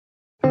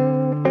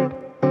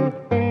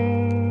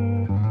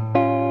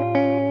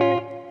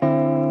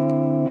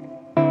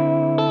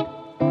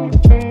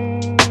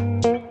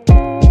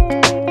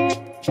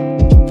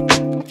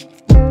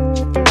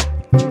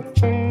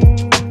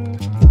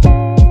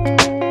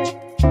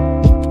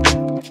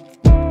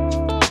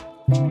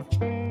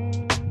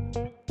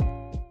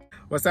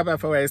What's up,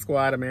 FOA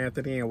squad? I'm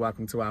Anthony and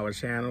welcome to our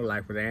channel,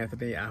 Life with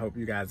Anthony. I hope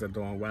you guys are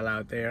doing well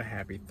out there.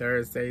 Happy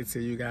Thursday to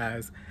you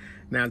guys.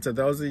 Now, to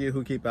those of you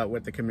who keep up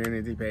with the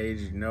community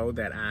page, you know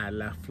that I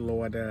left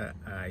Florida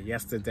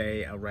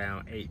yesterday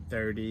around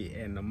 8:30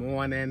 in the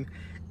morning,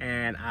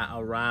 and I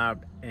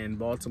arrived in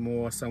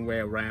Baltimore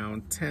somewhere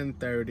around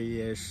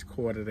 10:30ish,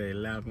 quarter to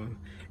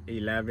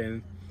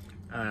 11.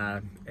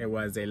 It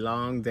was a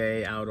long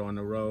day out on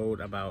the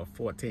road, about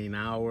 14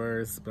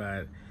 hours,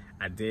 but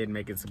I did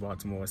make it to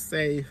Baltimore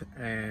safe,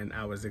 and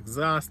I was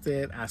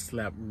exhausted. I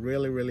slept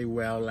really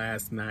well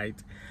last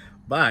night,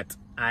 but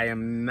I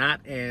am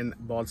not in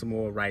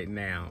Baltimore right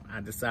now.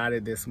 I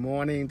decided this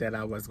morning that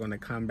I was going to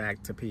come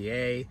back to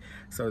PA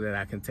so that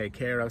I can take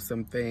care of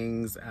some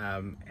things,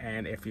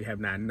 and if you have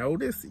not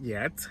noticed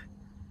yet,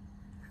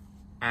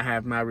 I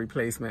have my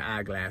replacement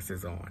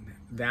eyeglasses on.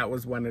 That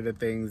was one of the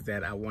things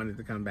that I wanted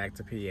to come back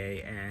to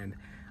PA and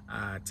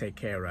take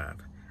care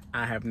of.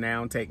 I have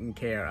now taken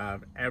care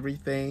of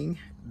everything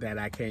that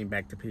I came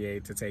back to PA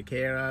to take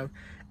care of,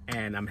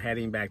 and I'm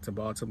heading back to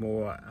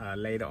Baltimore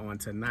later on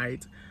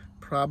tonight.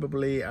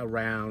 Probably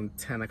around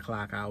 10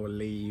 o'clock I will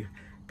leave,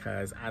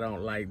 because I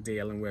don't like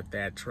dealing with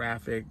that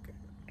traffic.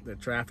 The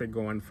traffic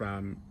going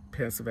from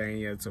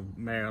Pennsylvania to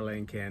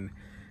Maryland can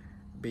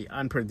be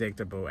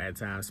unpredictable at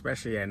times,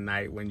 especially at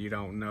night when you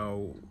don't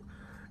know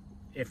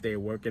if they're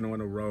working on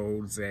the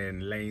roads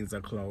and lanes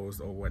are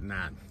closed or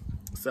whatnot.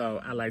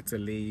 So I like to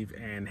leave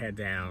and head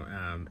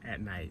down at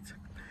night.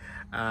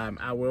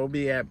 I will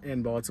be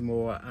in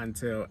Baltimore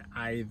until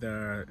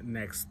either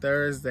next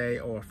Thursday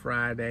or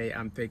Friday.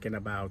 I'm thinking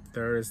about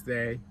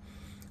Thursday,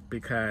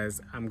 because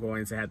I'm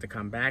going to have to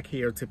come back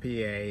here to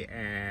PA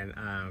and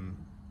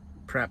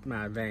prep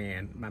my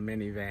van, my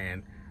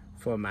minivan,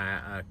 for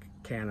my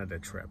Canada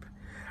trip.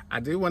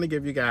 I do want to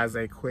give you guys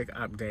a quick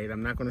update.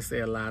 I'm not going to say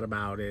a lot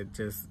about it,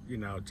 just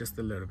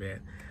a little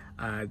bit.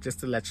 Just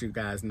to let you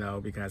guys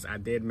know, because I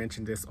did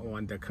mention this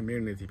on the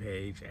community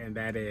page, and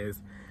that is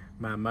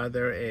my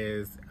mother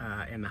is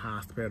in the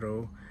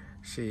hospital.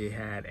 She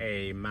had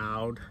a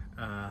mild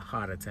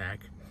heart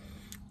attack.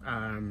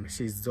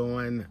 She's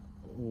doing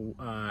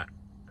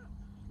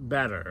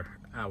better,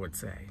 I would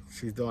say.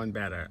 She's doing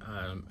better,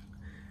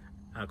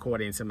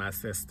 according to my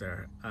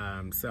sister.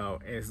 So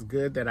it's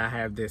good that I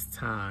have this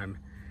time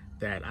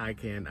that I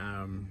can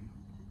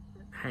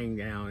hang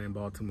down in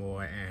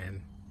Baltimore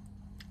and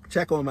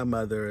check on my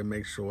mother and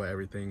make sure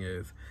everything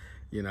is,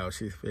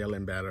 she's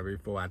feeling better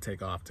before I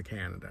take off to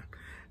Canada.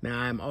 Now,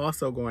 I'm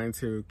also going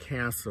to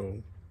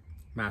cancel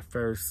my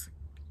first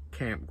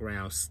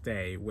campground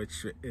stay,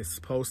 which is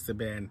supposed to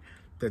be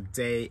the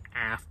day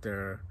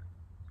after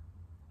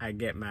I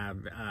get my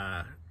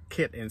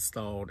kit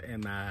installed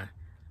in my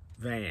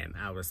van.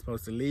 I was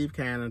supposed to leave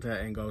Canada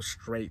and go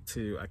straight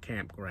to a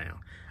campground.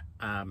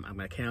 I'm going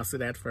to cancel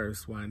that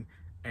first one,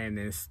 and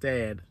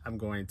instead I'm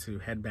going to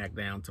head back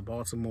down to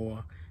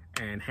Baltimore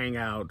and hang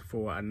out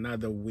for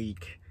another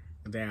week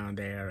down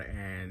there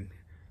and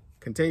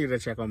continue to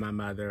check on my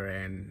mother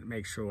and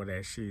make sure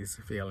that she's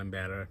feeling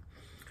better.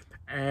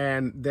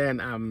 And then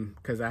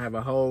because I have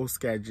a whole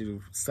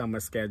summer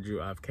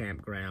schedule of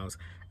campgrounds,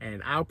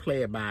 and I'll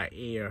play it by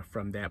ear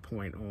from that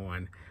point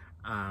on.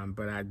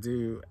 But I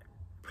do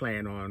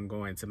plan on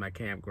going to my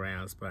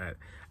campgrounds, but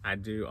I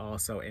do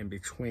also in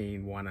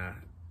between want to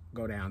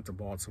go down to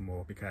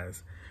Baltimore,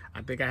 because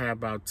I think I have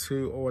about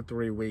 2 or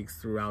 3 weeks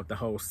throughout the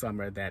whole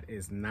summer that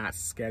is not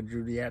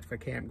scheduled yet for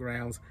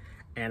campgrounds,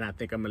 and I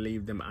think I'm gonna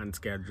leave them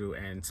unscheduled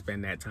and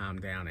spend that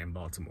time down in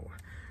Baltimore.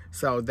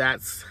 So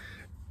that's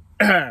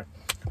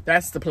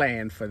that's the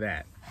plan for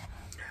that.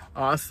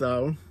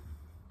 Also,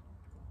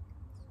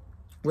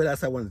 what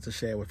else I wanted to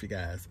share with you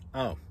guys?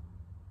 Oh,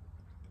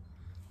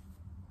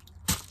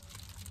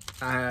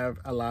 I have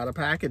a lot of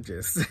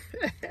packages.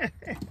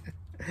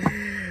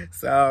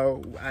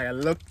 So I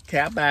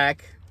kept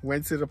back,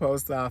 went to the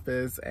post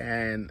office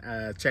and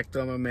checked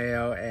on my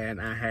mail,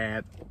 and I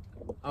had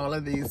all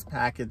of these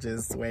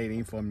packages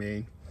waiting for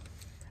me.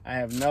 I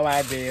have no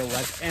idea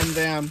what's in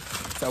them,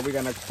 so we're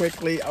gonna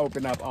quickly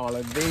open up all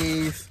of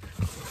these.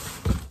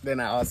 Then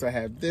I also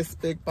have this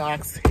big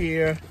box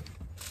here,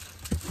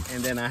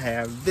 and then I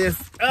have this.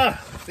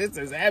 This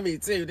is heavy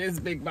too, this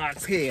big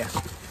box here.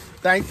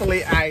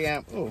 Thankfully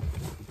I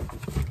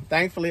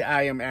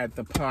am at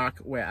the park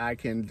where I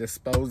can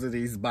dispose of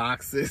these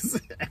boxes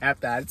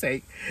after I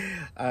take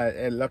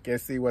and look and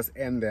see what's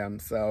in them.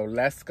 So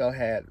let's go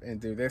ahead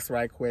and do this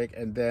right quick.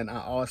 And then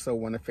I also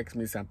want to fix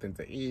me something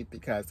to eat,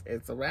 because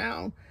it's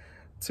around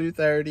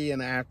 2:30 in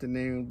the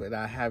afternoon, but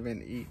I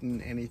haven't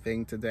eaten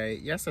anything today.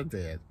 Yes, I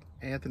did.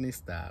 Anthony,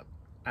 stop.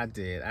 I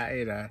did. I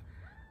ate a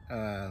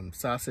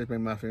sausage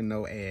McMuffin,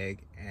 no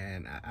egg,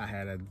 and I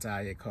had a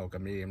Diet Coke, a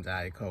medium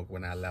Diet Coke,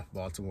 when I left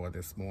Baltimore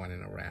this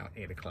morning around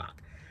 8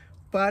 o'clock.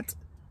 But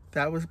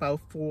that was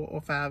about 4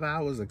 or 5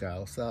 hours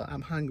ago, so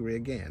I'm hungry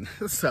again.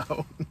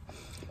 So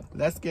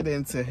let's get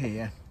into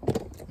here.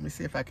 Let me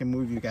see if I can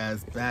move you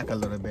guys back a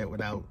little bit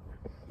without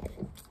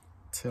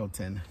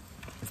tilting.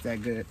 Is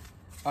that good?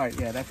 All right,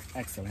 yeah, that's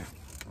excellent.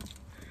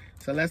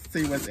 So let's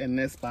see what's in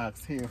this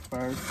box here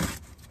first.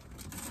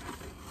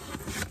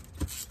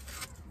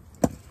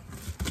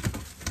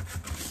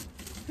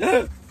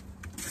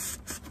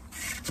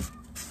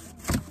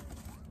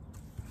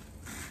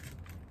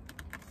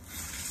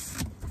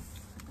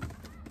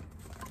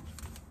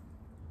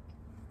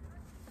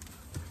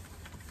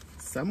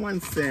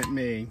 Someone sent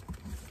me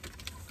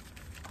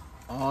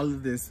all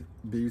of this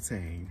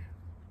butane.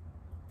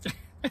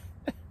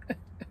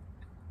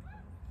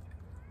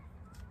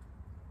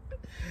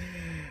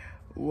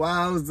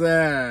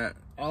 Wowza!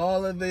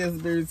 All of this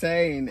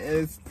butane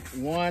is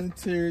 1,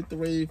 2,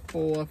 3,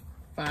 4,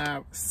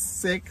 5,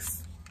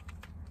 6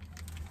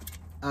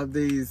 of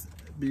these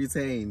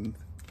butane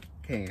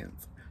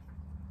cans.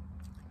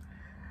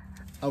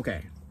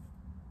 Okay.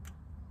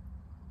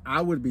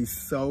 I would be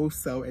so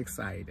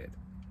excited.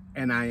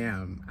 And I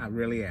am. I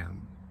really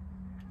am.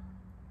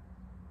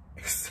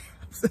 Except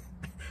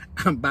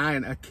I'm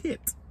buying a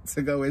kit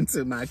to go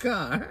into my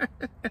car.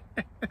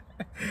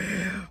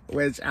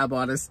 Which I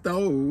bought a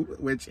stove,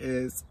 which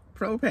is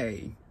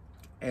propane.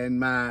 And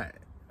my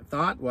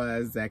thought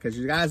was that, because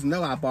you guys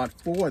know I bought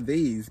 4 of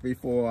these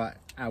before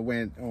I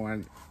went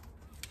on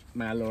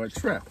my little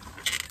trip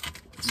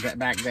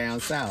back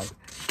down south.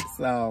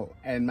 So,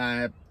 and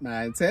my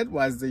intent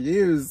was to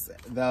use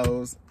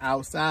those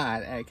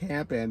outside at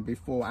camping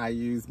before I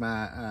use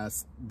my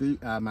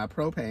my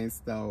propane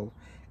stove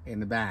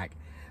in the back.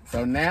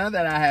 So now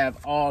that I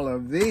have all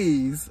of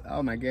these,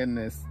 oh my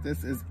goodness,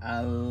 this is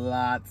a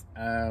lot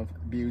of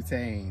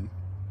butane.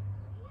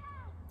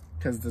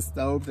 Because the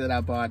stove that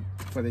I bought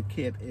for the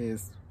kit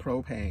is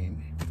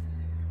propane.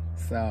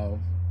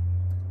 So,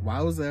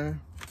 wowzer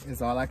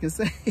is all I can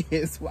say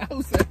is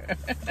wowzer.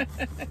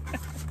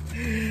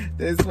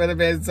 This would have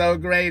been so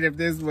great if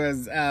this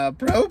was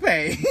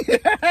propane.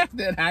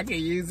 Then I could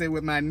use it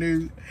with my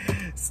new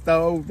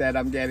stove that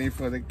I'm getting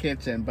for the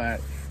kitchen.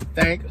 But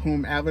thank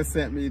whomever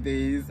sent me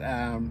these.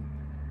 I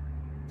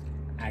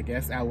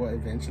guess I will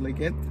eventually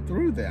get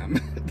through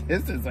them.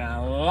 This is a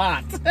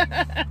lot.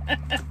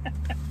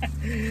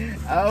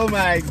 Oh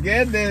my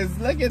goodness,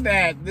 look at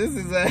that. This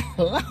is a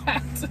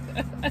lot.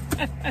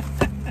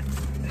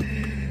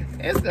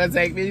 It's gonna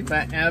take me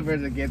forever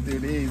to get through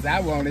these. I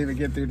won't even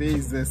get through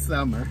these this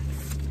summer.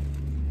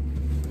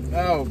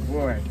 Oh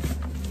boy.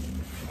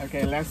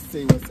 Okay, let's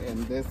see what's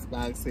in this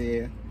box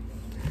here.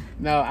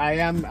 No, I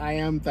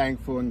am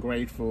thankful and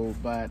grateful,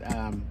 but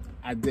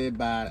I did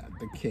buy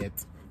the kit,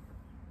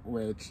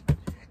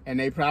 and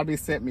they probably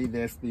sent me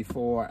this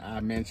before I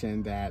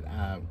mentioned that,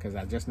 because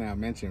I just now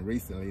mentioned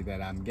recently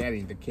that I'm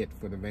getting the kit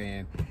for the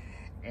van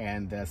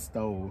and the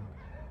stove.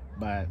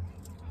 But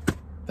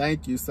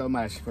thank you so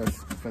much for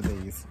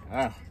these.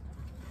 Oh,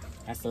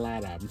 that's a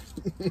lot of them.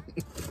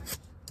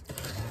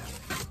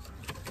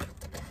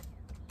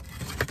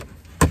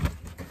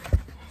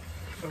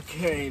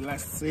 Okay,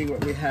 let's see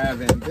what we have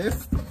in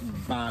this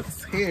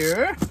box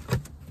here.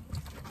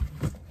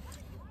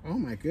 Oh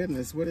my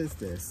goodness, what is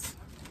this?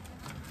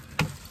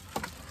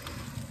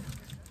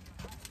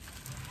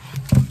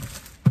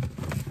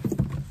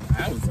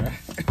 Wowza.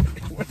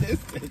 What is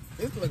this?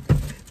 This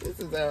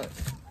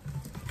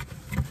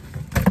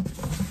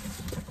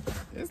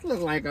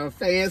looks like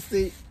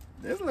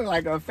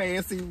a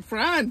fancy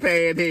frying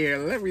pan here.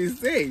 Let me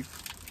see.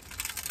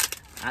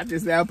 I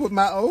just now put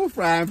my old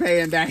frying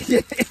pan down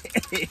here.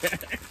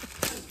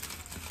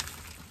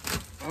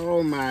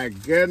 Oh my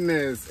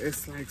goodness.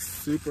 It's like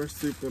super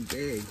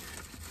big.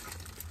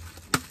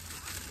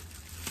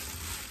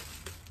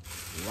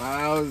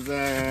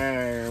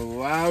 Wowzer.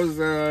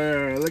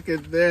 Look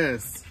at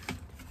this.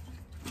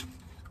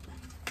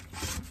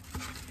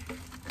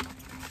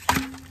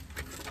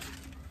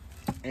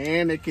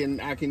 And I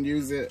can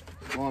use it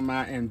on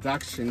my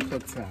induction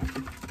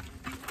cooktop.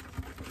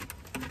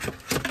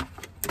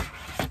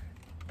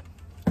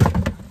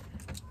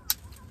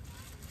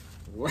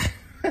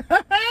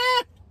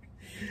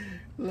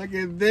 Look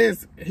at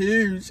this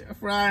huge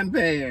frying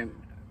pan.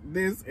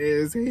 This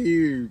is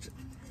huge.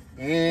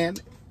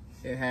 And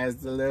it has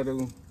the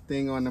little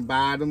thing on the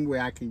bottom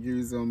where I can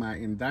use on my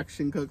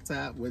induction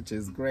cooktop, which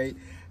is great.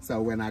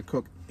 So when I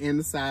cook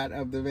inside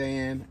of the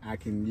van, I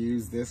can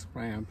use this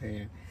frying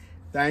pan.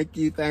 Thank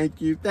you.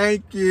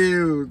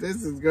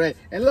 This is great.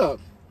 And look.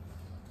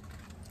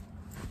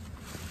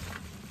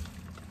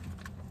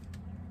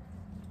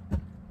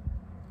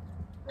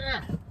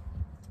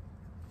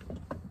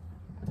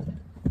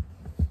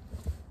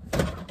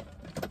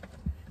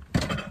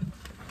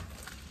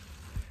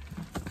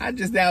 I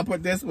just now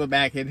put this one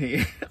back in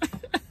here.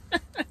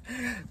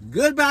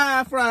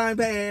 Goodbye, frying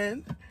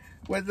pan.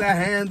 With the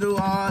handle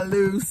all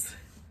loose.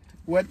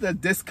 With the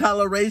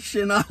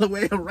discoloration all the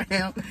way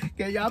around.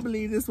 Can y'all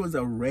believe this was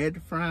a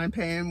red frying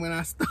pan when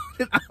I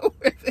started out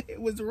with it?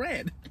 It was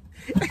red.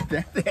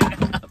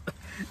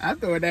 I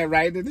threw that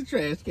right in the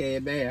trash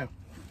can now.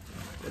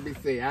 Let me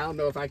see. I don't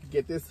know if I can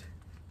get this.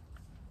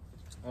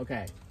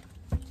 Okay.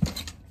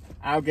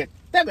 I'll get,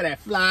 look at that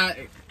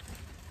fly.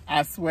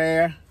 I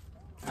swear,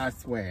 I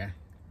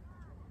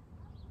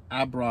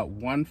brought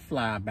one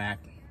fly back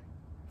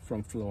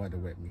from Florida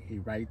with me. He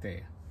right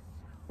there.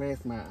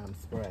 Where's my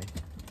spray?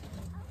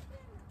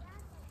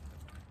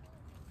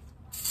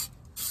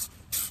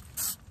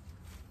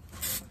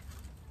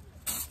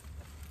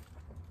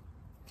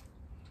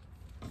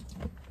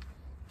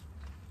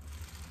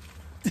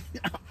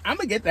 I'm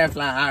gonna get that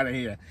fly out of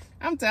here.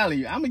 I'm telling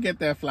you, I'm gonna get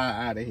that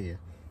fly out of here.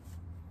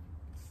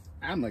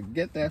 I'm gonna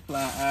get that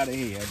fly out of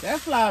here.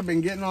 That fly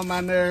been getting on my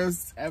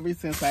nerves ever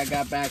since I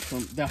got back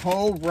from the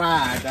whole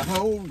ride, the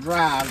whole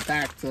drive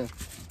back to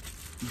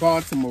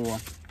Baltimore.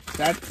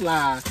 That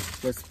fly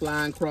was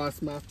flying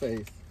across my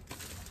face.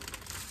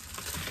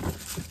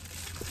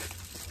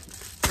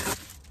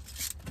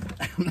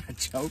 I'm not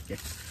joking.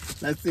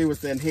 Let's see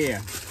what's in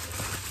here.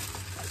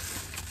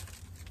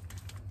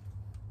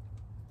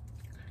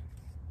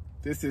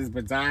 This is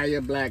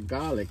Badia black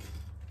garlic.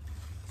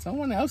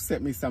 Someone else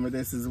sent me some of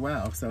this as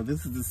well. So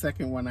this is the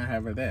second one I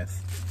have of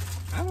this.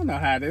 I don't know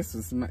how this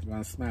is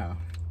gonna smell.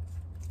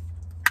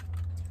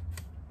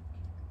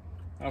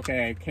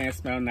 Okay, can't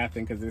smell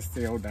nothing because it's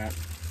sealed up.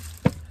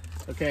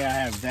 Okay, I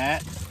have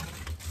that.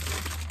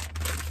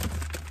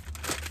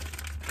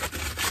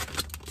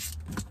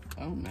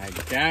 Oh my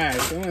God,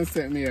 someone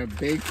sent me a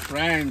big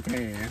frying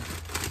pan.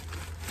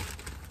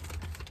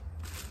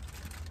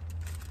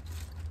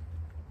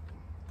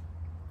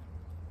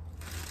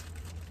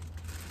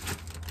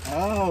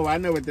 Oh, I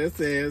know what this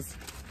is.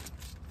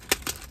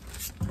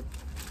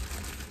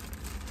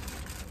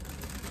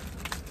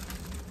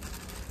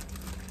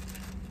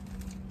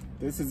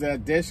 This is a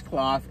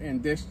dishcloth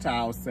and dish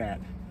towel set.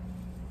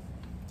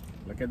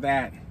 Look at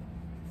that.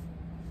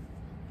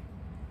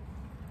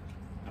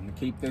 I'm gonna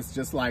keep this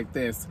just like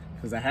this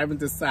because I haven't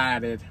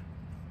decided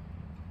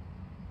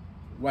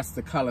what's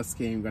the color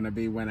scheme gonna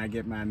be when I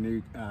get my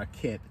new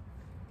kit.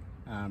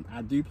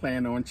 I do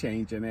plan on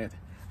changing it.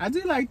 I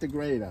do like the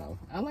gray though.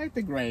 I like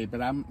the gray,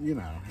 but I'm, you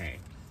know, hey,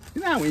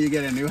 you know when you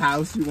get a new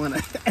house, you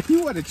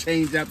wanna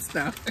change up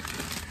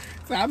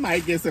stuff. So I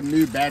might get some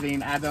new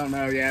bedding. I don't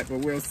know yet,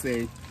 but we'll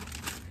see.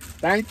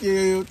 Thank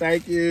you,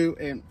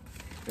 and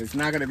it's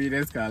not gonna be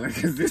this color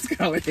because this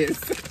color is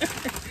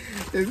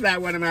it's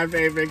not one of my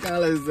favorite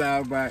colors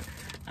though. But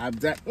I've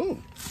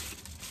done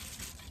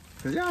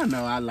because y'all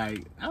know I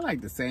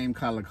like the same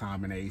color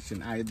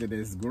combination, either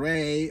this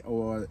gray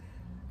or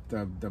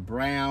the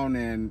brown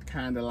and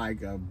kind of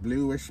like a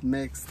bluish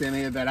mixed in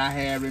here that I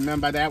had.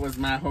 Remember, that was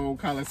my whole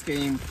color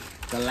scheme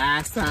the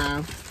last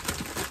time.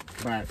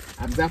 But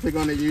I'm definitely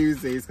going to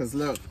use these because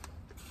look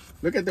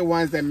at the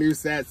ones that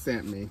Musette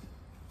sent me.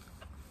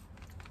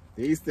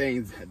 These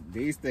things,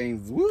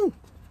 woo,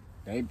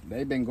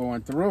 they've been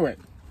going through it.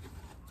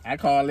 I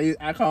call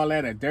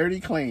that a dirty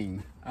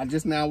clean. I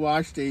just now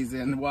washed these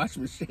in the wash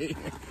machine.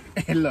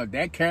 And look,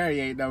 that carry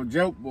ain't no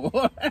joke,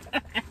 boy.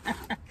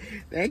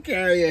 That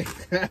carry,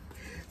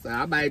 so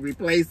I might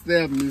replace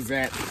them,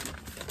 Musette,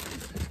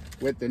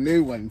 with the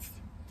new ones.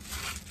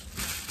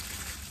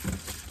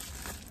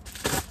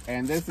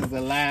 And this is the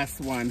last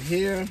one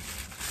here.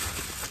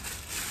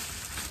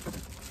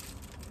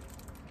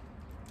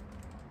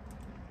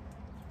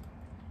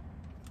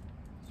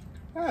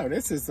 Oh,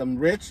 this is some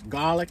rich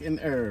garlic and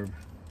herb.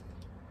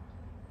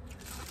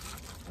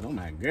 Oh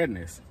my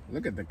goodness,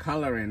 look at the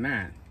color in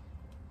that.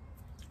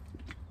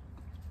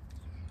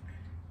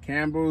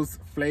 Campbell's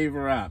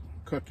Flavor Up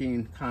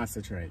Cooking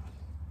Concentrate.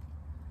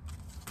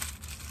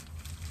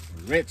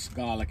 Rich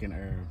garlic and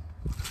herb.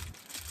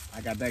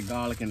 I got that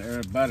garlic and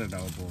herb butter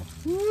though, boy.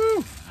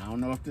 Woo! I don't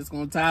know if this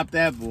gonna top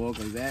that, boy,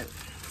 because that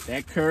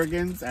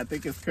Kurgan's, I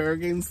think it's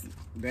Kurgan's,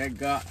 I'm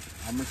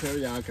gonna show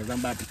y'all because I'm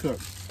about to cook.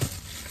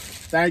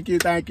 Thank you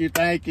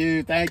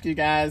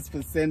guys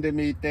for sending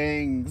me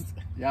things.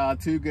 Y'all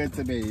too good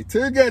to me.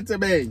 Too good to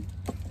me.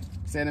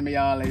 Sending me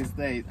all these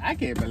things. I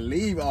can't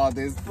believe all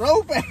this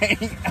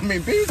propane. I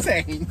mean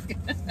butane.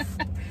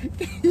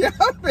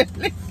 Y'all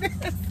believe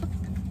this?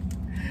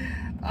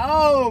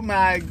 Oh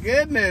my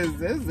goodness.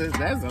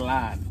 That's a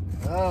lot.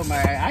 Oh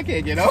my, I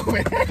can't get over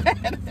it.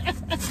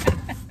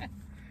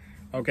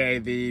 Okay,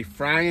 the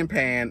frying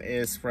pan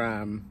is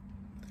from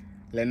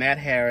Lynette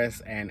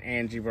Harris and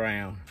Angie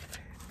Brown.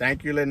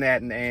 Thank you,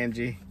 Lynette and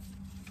Angie.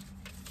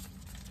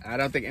 I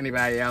don't think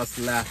anybody else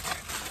left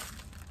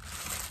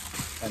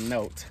a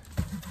note.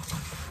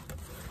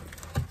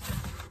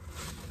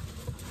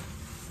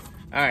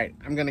 All right,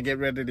 I'm gonna get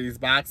rid of these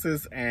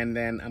boxes and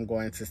then I'm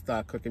going to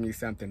start cooking me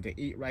something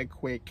to eat right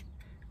quick,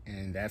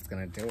 and that's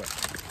gonna do it.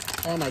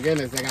 Oh my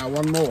goodness, I got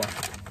one more.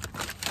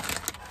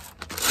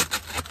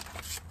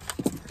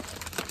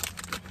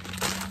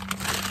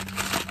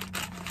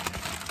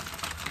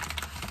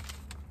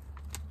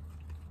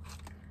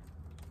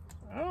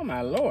 Oh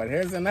my Lord,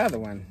 here's another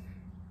one.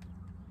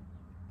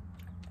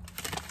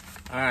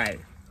 All right,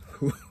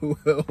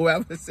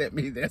 whoever sent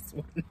me this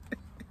one,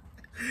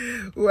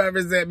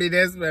 whoever sent me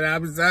this one,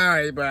 I'm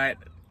sorry, but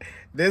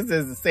this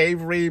is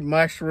savory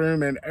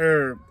mushroom and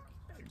herb.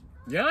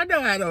 Y'all know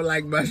I don't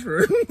like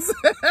mushrooms.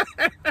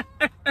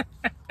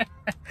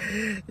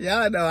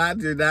 Y'all know I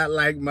do not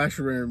like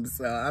mushrooms,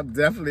 so I'm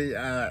definitely,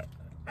 I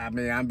I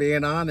mean, I'm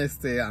being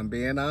honest here. I'm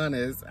being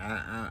honest.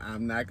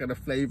 I'm not going to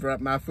flavor up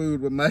my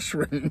food with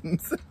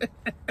mushrooms.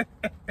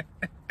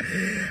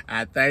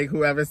 I thank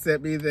whoever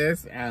sent me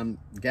this. I'm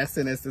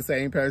guessing it's the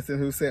same person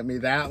who sent me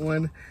that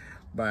one.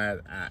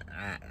 But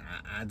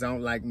I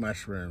don't like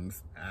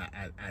mushrooms.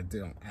 I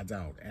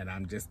don't. And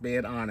I'm just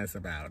being honest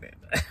about it.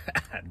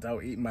 I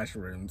don't eat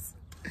mushrooms.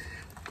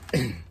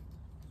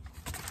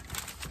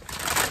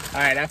 All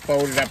right, I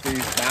folded up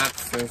these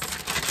boxes.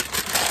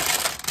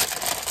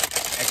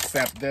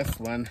 Except this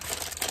one.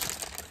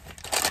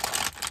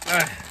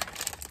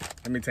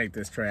 Let me take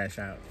this trash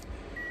out.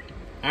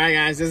 All right,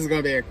 guys, this is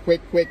gonna be a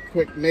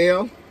quick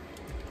meal.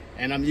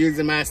 And I'm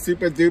using my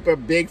super duper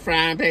big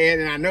frying pan,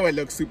 and I know it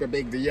looks super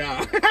big to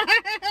y'all.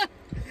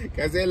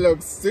 Because it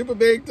looks super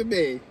big to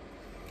me.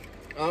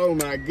 Oh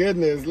my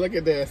goodness, look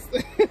at this.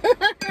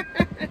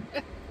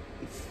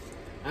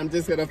 I'm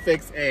just gonna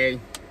fix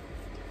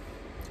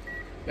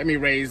let me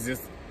raise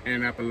this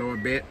end up a little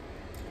bit.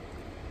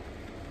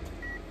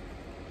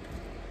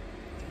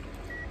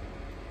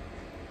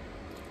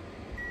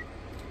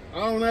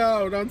 Oh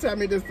no, don't tell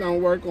me this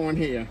don't work on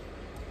here.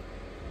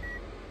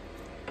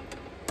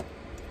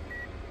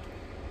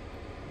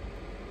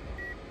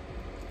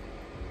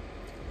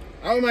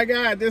 Oh my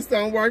God, this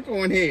don't work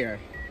on here.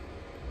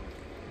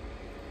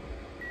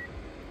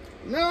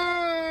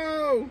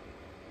 No!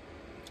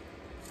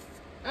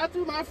 I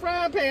threw my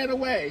frying pan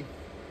away.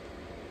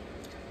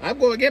 I'm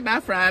going to get my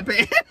frying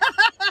pan.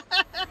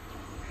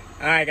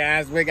 All right,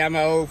 guys, we got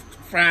my old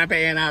frying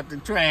pan out the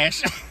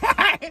trash.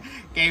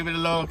 Gave it a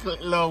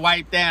little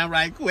wipe down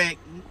right quick.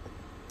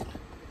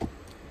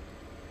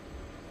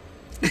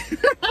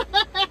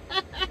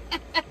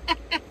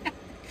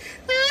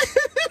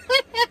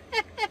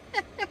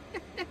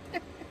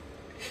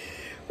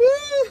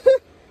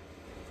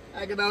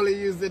 I can only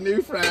use the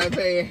new frying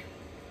pan.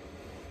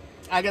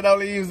 I can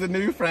only use the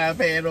new frying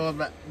pan on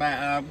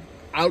my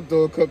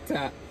outdoor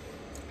cooktop.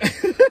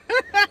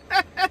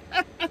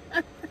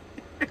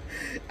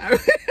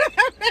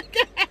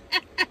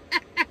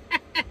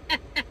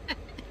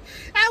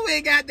 I went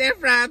and got that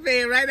frying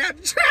pan right out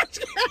the trash.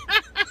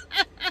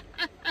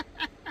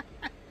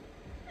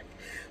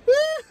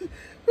 Woo,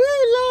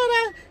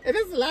 Lord, and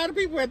there's a lot of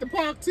people at the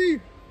park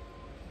too.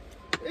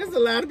 There's a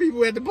lot of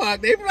people at the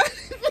park. They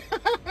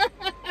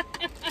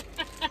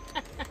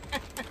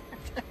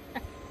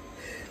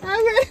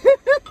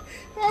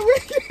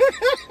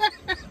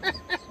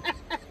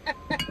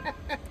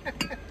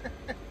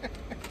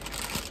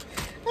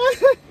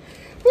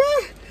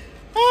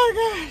oh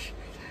gosh,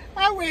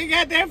 I went and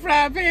got that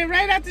frying pan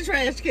right out the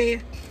trash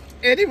can.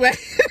 Anyway.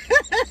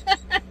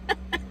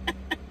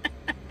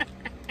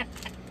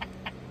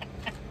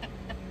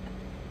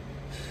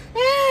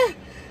 Oh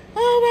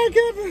my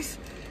goodness.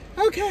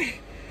 Okay,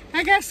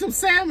 I got some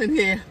salmon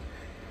here.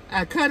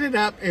 I cut it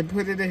up and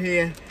put it in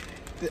here.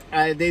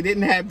 They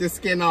didn't have the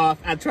skin off.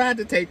 I tried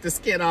to take the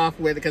skin off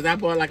with it because I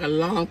bought like a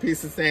long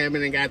piece of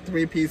salmon and got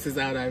 3 pieces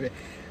out of it.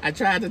 I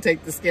tried to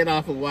take the skin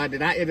off of one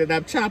and I ended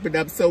up chopping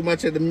up so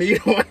much of the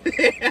meat on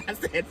it. I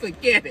said,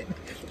 forget it.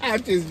 I'll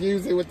just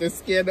use it with the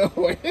skin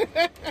on.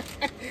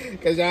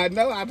 Because y'all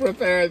know I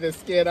prefer the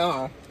skin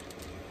off.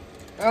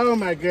 Oh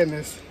my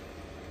goodness.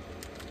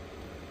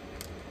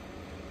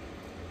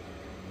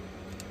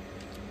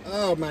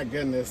 Oh my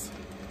goodness.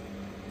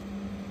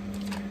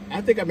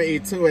 I think I'm gonna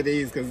eat 2 of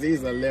these because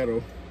these are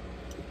little.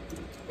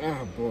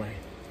 Oh boy.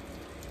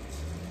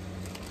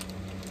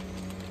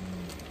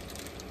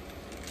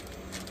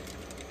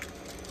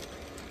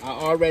 I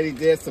already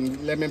did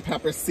some lemon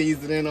pepper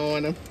seasoning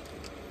on them.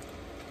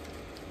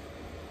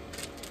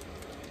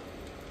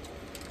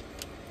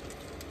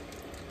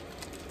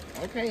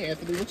 Okay,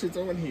 Anthony, what you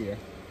doing here?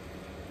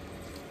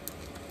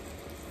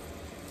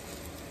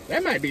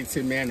 That might be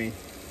too many.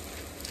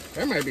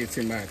 That might be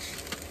too much.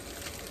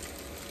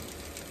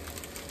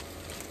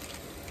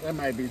 That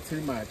might be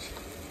too much.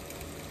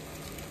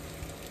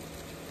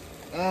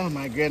 Oh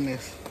my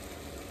goodness.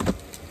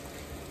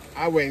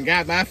 I went and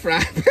got my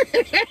frying pan.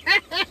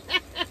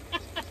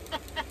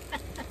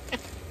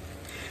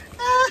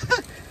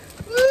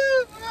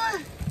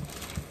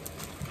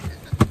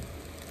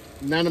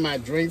 None of my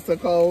drinks are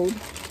cold.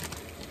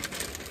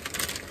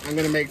 I'm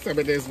gonna make some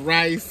of this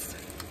rice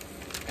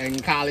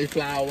and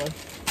cauliflower.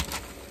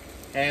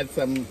 Add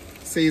some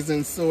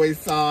seasoned soy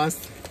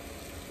sauce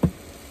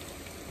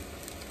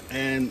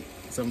and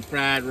some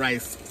fried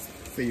rice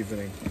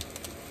seasoning.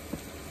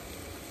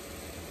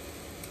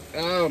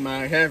 Oh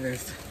my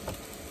heavens.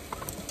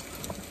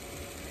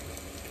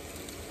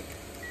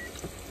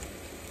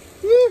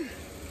 Woo.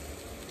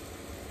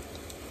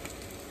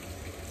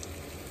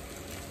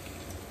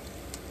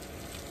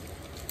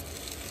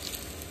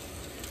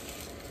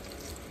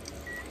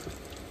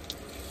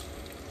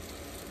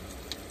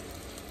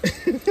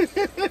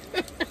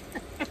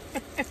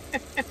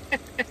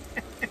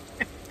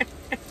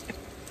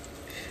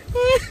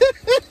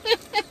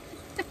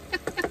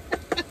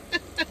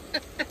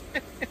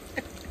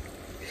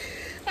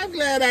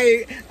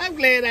 I'm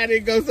glad I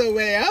didn't go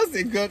somewhere else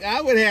and cook.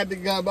 I would have to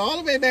come all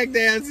the way back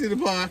down to the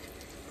park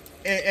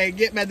and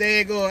get my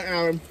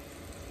daggone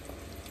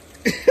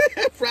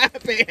fry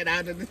pan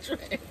out of the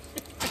trash.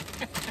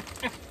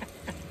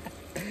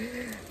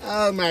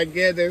 Oh my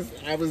goodness.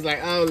 I was like,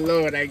 oh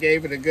Lord, I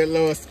gave it a good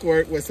little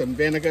squirt with some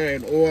vinegar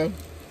and oil,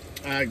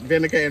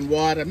 vinegar and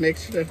water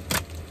mixture.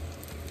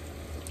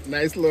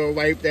 Nice little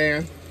wipe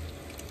down.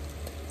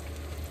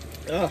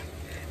 Oh,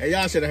 and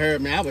y'all should have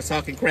heard me. I was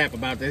talking crap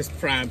about this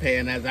frying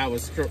pan as I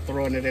was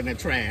throwing it in the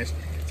trash.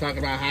 Talking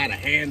about how the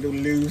handle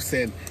loose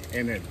and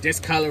the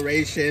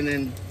discoloration,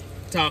 and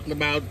talking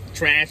about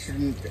trash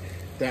and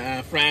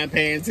the frying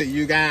pan to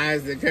you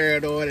guys that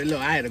carried on. And look,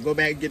 I had to go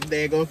back and get the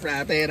daggone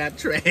frying pan out of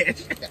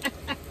trash.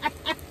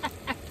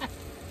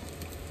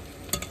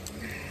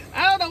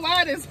 I don't know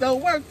why this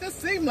don't work. This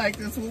seemed like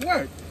this would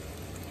work.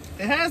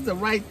 It has the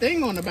right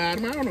thing on the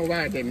bottom. I don't know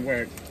why it didn't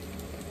work.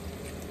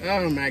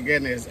 Oh my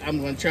goodness. I'm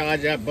going to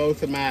charge up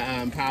both of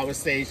my power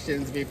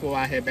stations before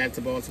I head back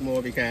to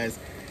Baltimore, because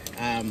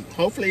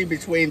hopefully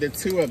between the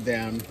two of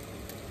them,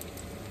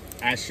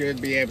 I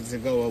should be able to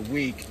go a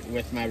week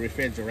with my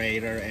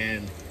refrigerator,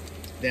 and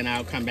then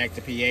I'll come back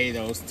to PA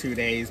those 2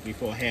 days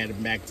before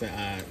heading back to,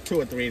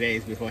 2 or 3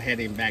 days before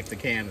heading back to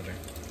Canada.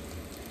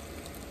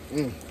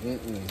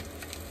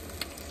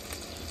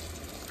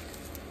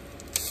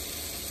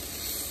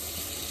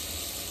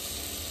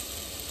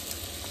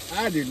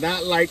 I do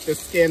not like the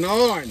skin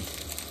on.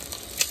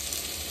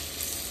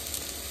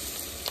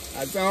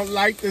 I don't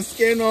like the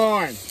skin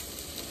on.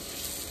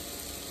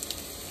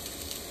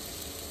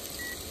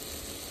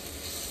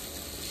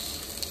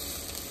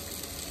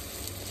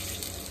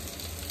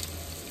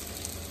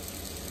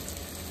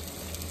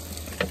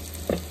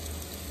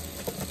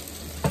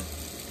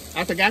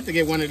 I forgot to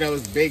get one of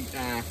those big,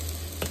 I'm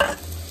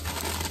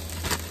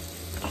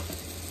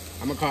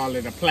gonna call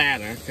it a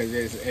platter, because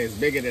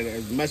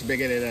it's much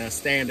bigger than a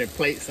standard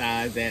plate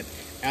size that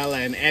Ella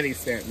and Eddie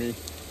sent me.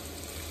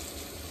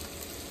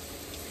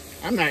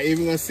 I'm not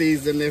even gonna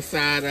season this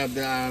side of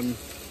the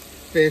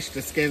fish,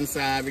 the skin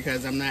side,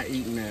 because I'm not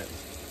eating that.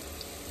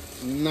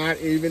 Not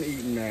even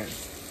eating that.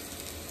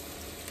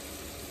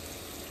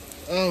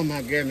 Oh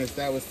my goodness,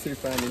 that was too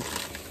funny.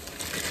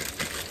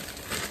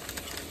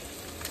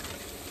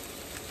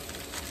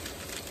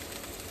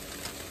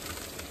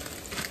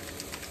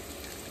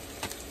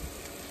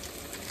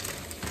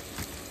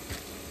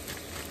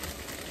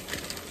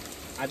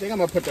 I think I'm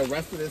gonna put the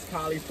rest of this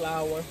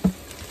cauliflower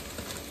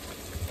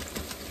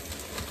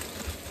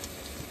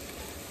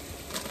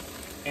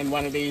in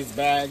one of these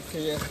bags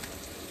here.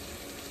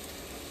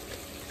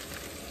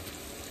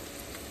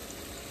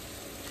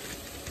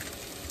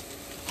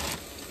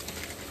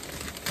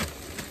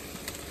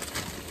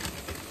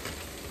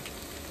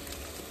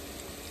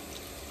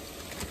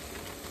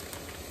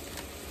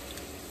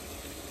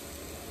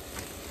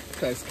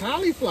 Because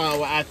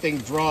cauliflower, I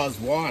think, draws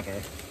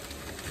water.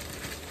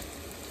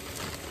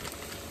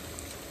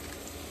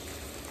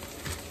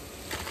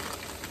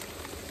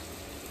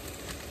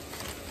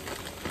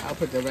 I'll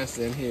put the rest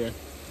in here.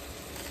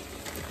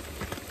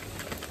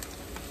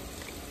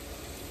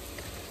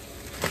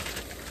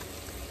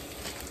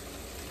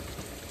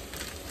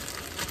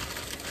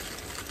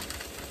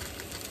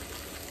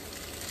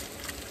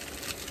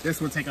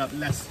 This will take up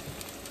less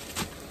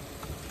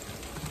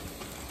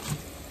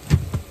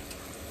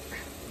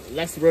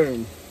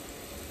room.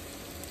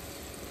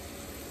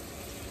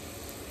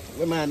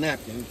 Where my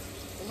napkins?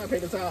 Where my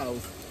paper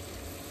towels?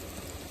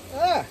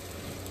 Ah!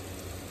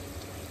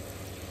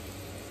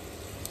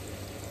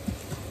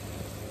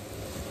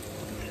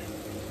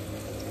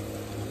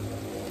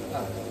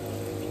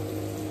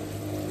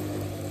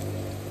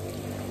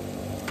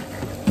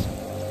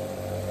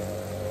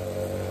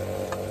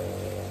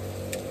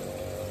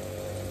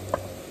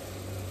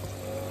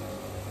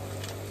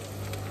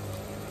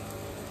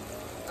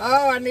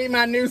 Oh, I need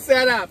my new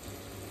setup.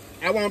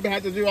 I won't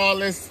have to do all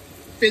this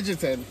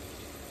fidgeting.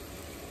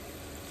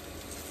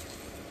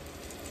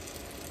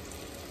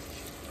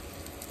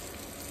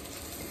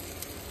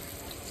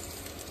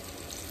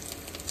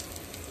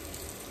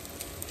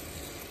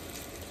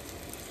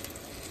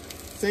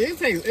 See,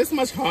 it's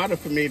much harder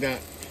for me to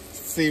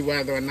see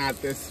whether or not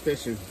this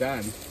fish is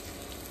done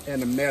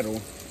in the middle.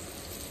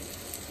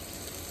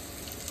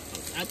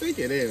 I think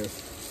it is.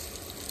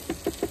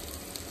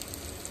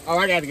 Oh,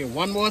 I gotta get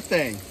one more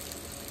thing.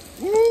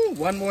 Woo,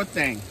 one more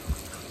thing.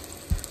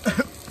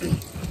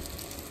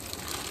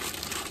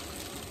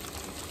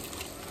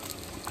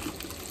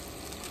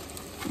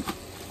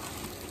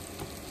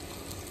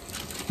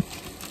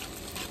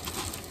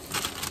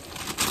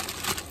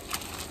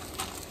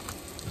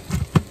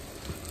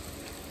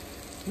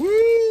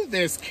 Woo,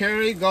 there's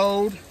curry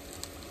gold,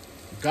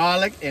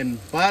 garlic and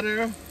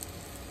butter.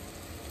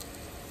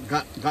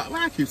 Why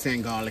I keep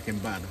saying garlic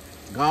and butter?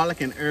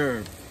 Garlic and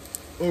herb.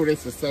 Oh,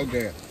 this is so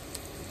good.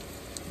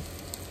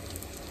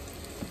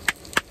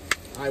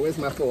 All right, where's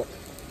my fork?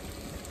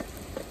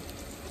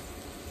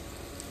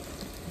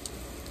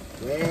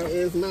 Where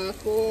is my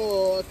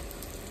fork?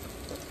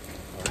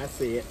 Oh, I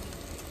see it.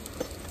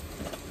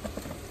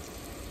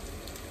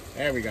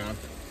 There we go.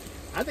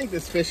 I think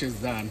this fish is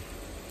done.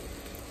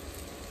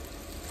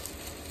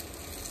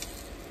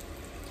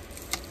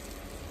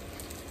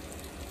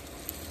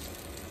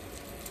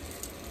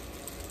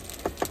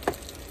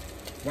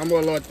 One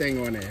more little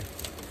thing on there,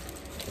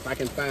 if I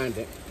can find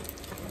it.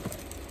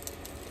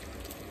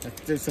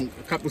 Let's do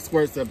a couple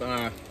squirts of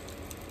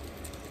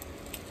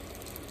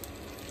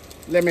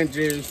lemon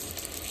juice.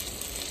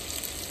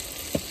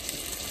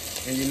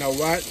 And you know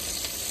what?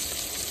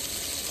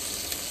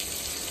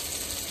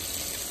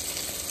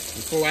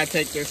 Before I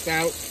take this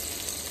out,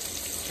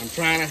 I'm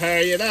trying to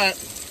hurry it up.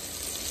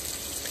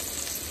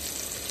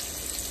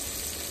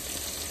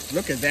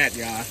 Look at that,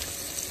 y'all.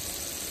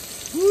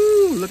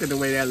 Woo, look at the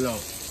way that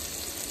looks.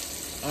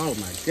 Oh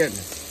my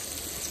goodness.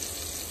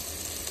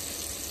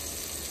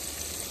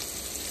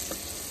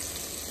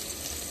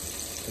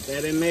 Put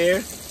that in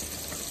there.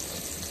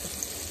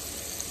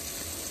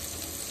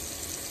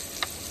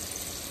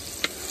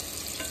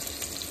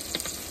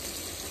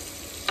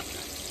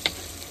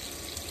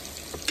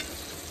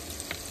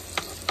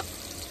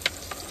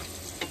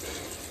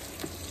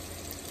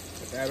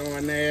 Put that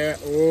on there.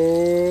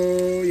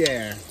 Oh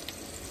yeah.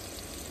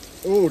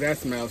 Oh, that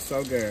smells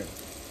so good.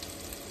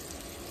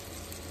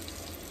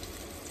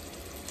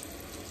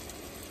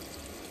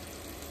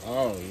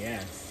 Oh,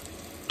 yes.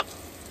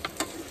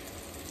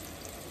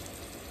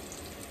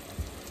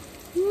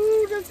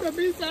 Ooh, this gonna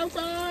be so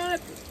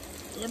good.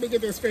 Let me get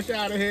this fish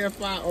out of here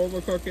before I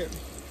overcook it,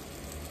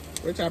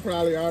 which I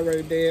probably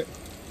already did.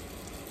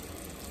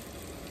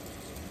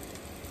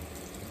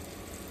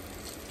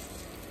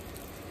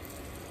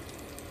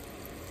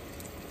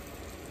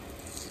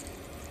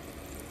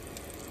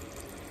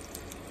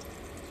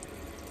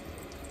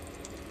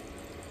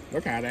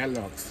 Look how that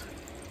looks.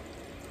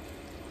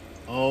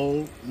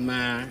 Oh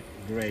my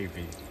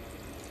gravy.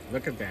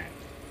 Look at that.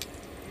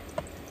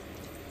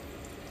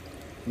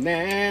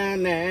 Now.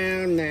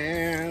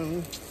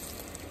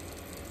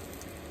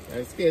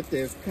 Let's get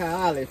this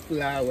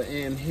cauliflower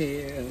in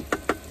here,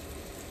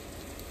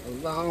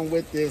 along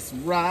with this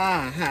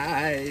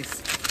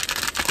rice.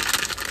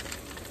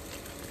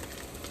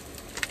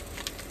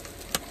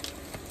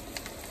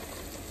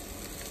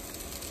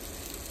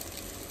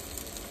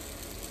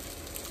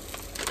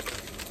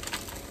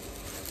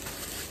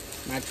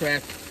 My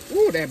trash.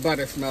 Ooh, that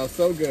butter smells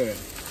so good.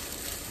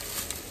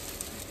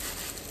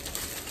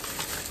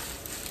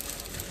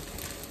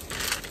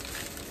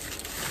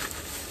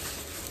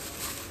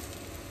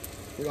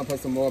 We're gonna put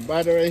some more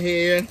butter in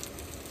here.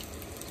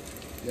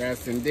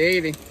 Yes,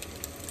 indeedy.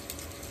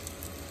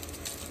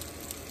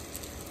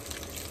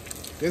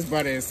 This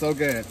butter is so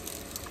good.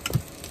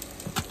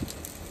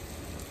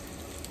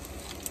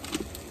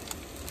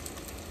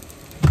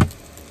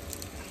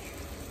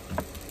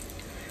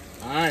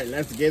 All right,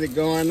 let's get it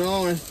going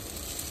on.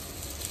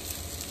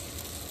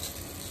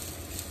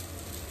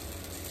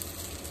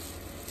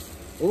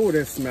 Ooh,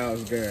 this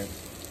smells good.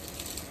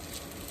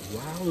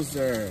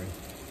 Wowzer.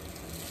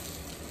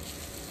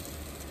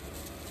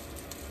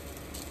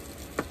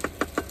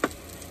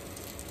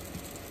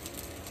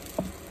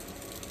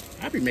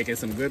 I'll be making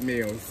some good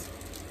meals,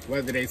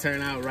 whether they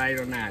turn out right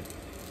or not.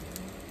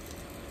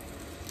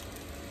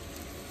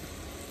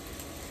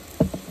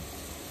 A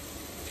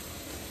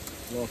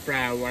little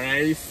fried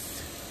rice.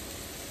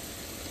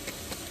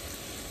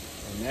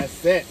 And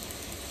that's it.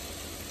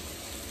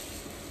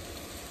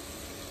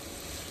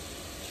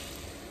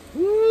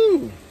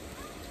 Woo!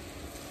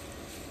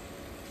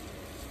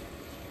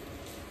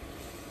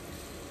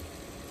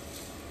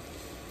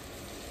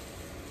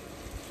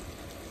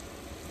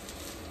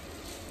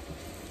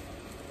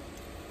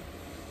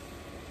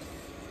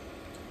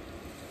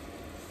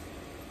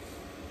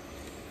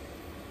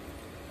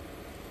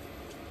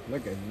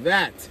 Look at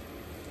that.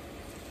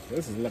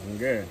 This is looking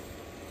good.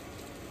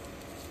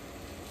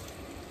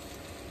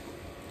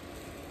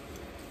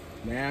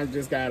 Now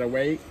just gotta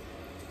wait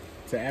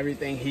till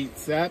everything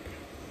heats up.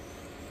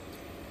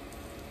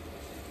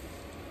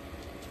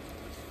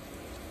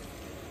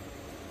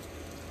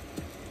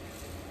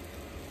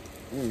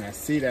 I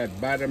see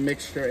that butter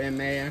mixture in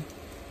there.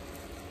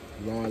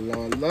 Lord,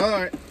 Lord,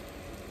 Lord.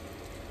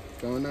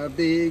 Gonna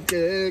be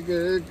good,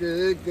 good,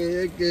 good,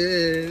 good,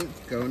 good. It's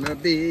gonna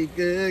be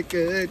good,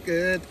 good,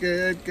 good,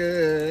 good,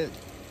 good.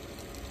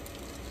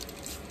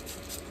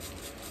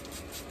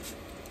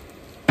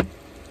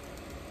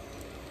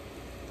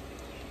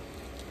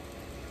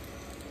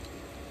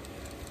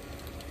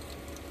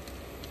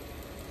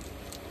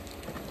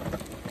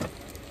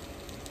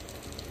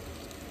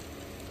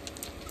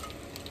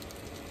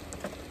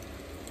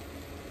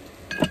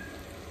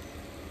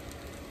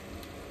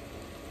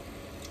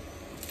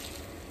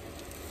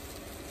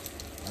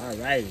 All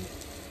righty.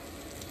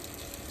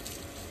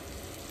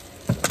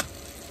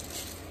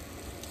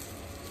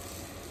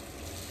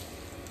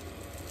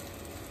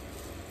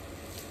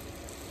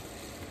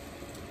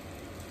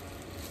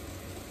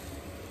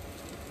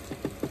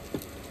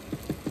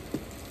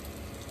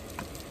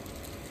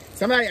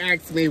 Somebody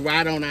asked me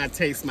why don't I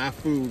taste my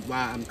food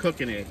while I'm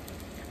cooking it,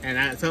 and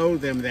I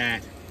told them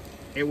that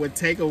it would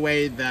take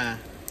away the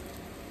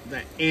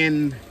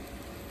end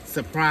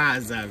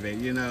surprise of it,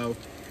 you know.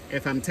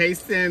 If I'm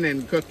tasting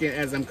and cooking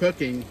as I'm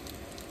cooking,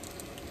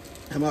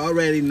 I'm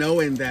already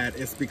knowing that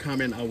it's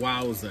becoming a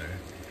wowzer.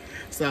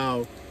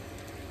 So,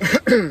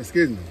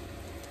 excuse me.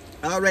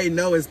 I already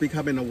know it's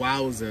becoming a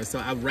wowzer, so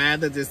I'd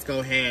rather just go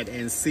ahead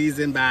and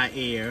season by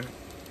ear.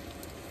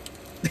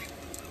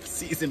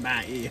 Season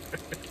by ear.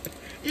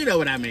 You know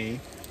what I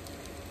mean.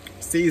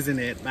 Season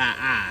it by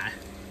eye.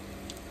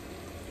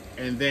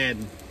 And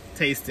then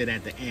taste it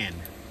at the end.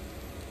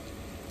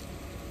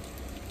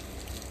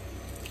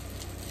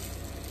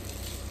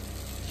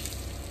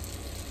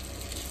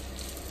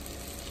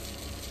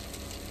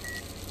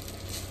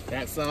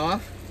 That's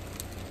off.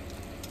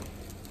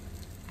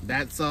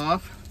 That's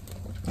off.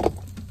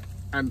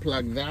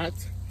 Unplug that.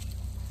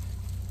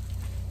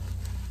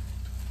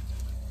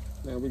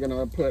 Now we're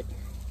gonna put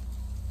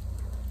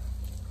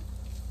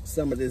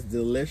some of this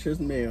delicious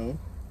meal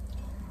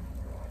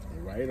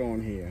right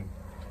on here.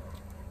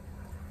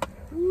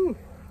 Woo.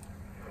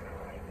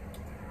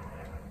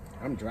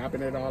 I'm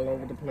dropping it all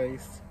over the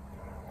place.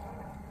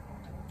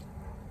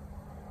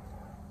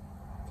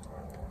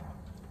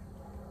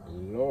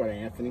 Lord,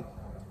 Anthony,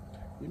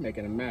 you're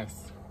making a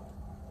mess.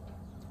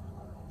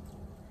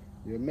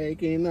 You're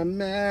making a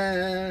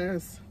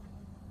mess.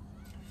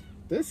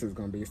 This is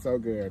gonna be so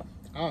good.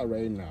 I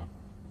already know.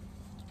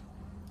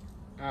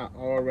 I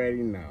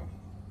already know.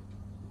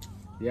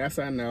 Yes,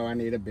 I know I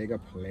need a bigger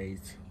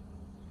plate.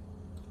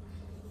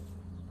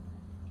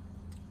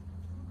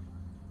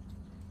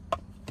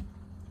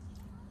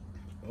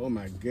 Oh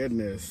my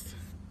goodness.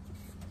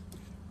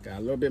 Got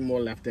a little bit more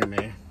left in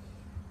there.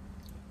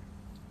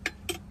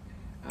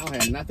 I don't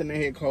have nothing in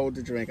here cold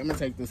to drink. I'm gonna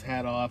take this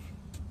hat off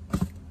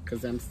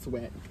because I'm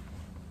sweating.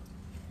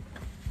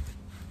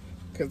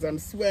 Because I'm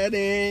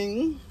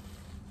sweating.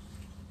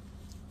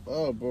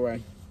 Oh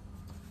boy.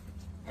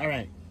 All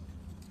right.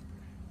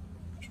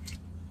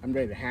 I'm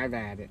ready to have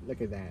at it.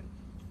 Look at that.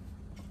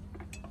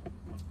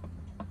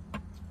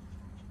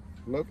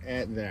 Look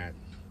at that.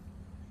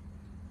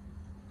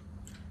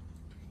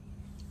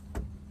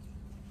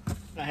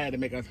 I had to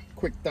make a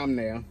quick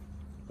thumbnail,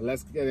 but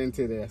let's get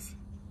into this.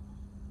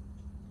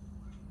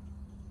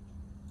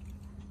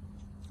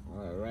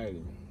 All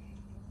righty.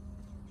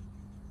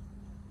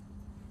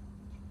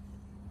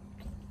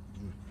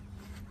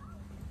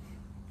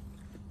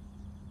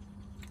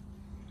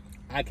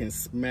 I can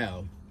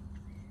smell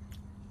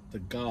the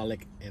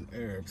garlic and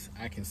herbs.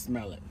 I can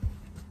smell it.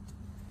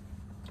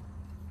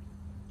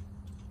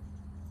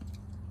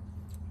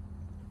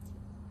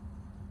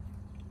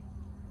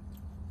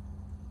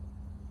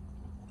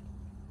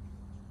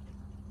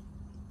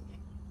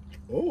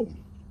 Oh.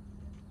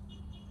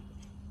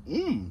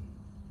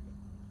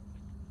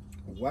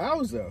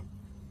 Wowza.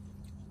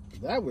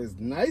 That was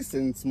nice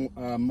and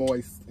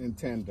moist and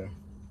tender.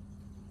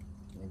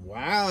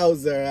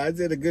 Wowza. I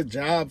did a good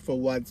job for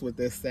once with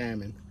this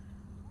salmon.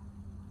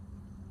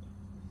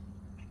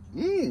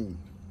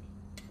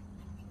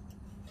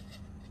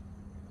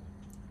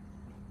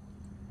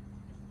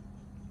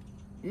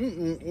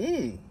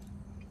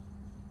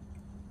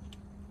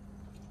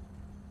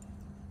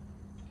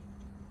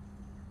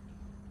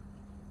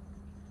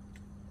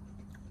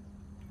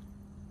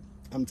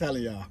 I'm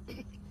telling y'all,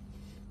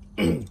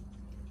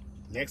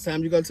 next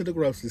time you go to the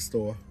grocery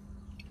store,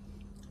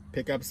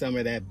 pick up some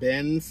of that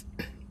Ben's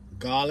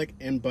garlic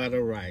and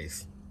butter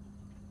rice.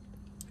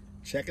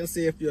 Check and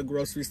see if your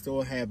grocery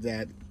store have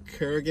that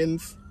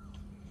Kurgan's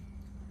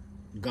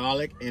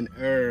garlic and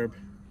herb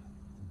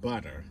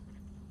butter.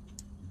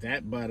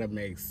 That butter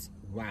makes,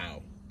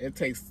 wow. It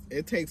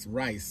takes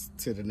rice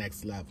to the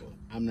next level.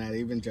 I'm not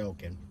even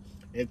joking.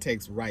 It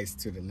takes rice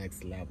to the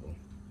next level.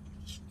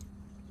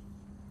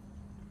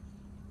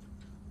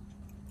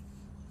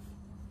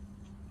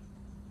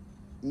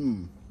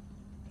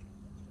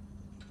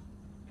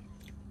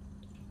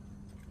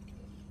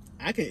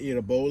 I can eat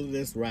a bowl of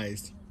this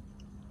rice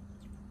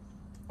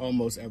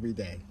almost every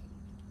day.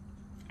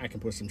 I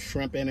can put some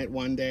shrimp in it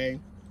one day,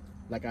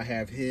 like I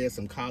have here,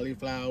 some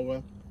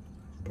cauliflower,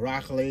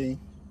 broccoli.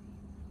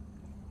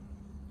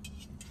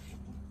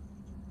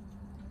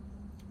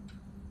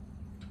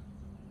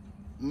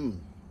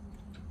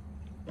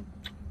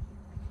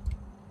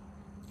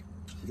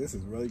 This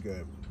is really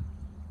good.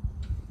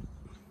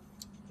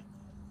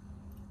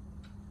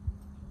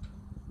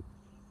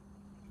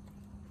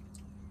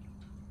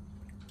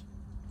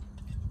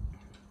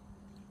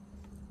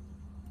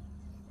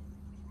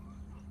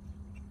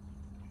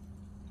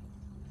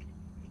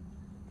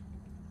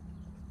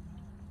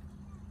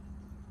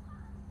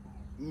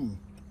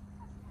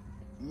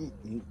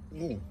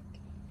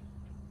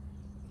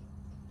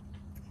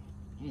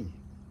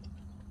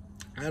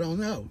 I don't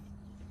know.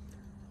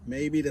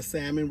 Maybe the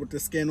salmon with the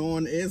skin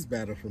on is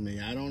better for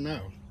me. I don't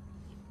know.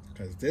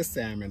 Because this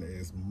salmon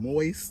is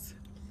moist.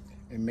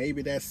 And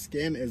maybe that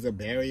skin is a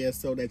barrier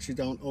so that you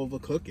don't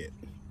overcook it.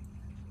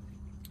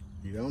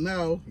 You don't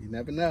know. You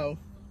never know.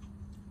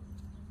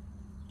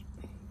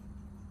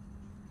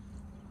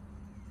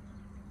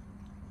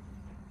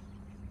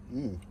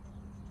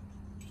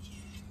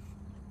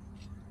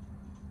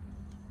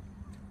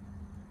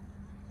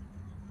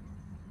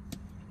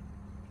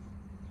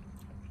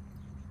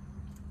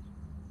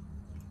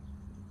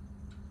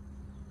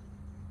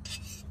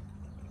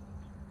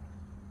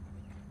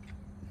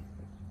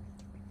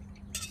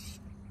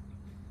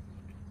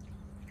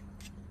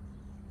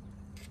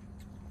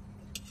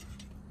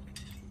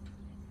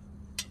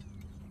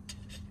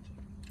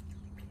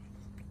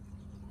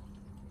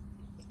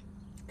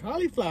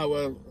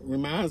 Cauliflower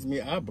reminds me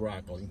of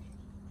broccoli.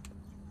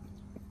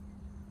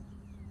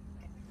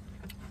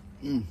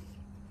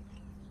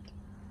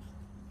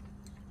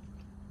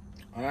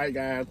 All right,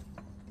 guys.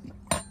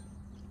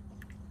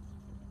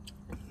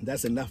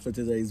 That's enough for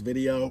today's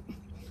video.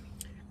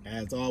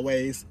 As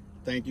always,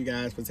 thank you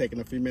guys for taking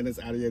a few minutes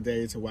out of your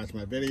day to watch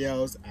my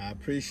videos. I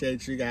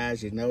appreciate you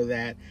guys. You know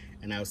that.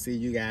 And I'll see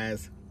you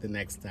guys the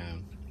next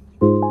time.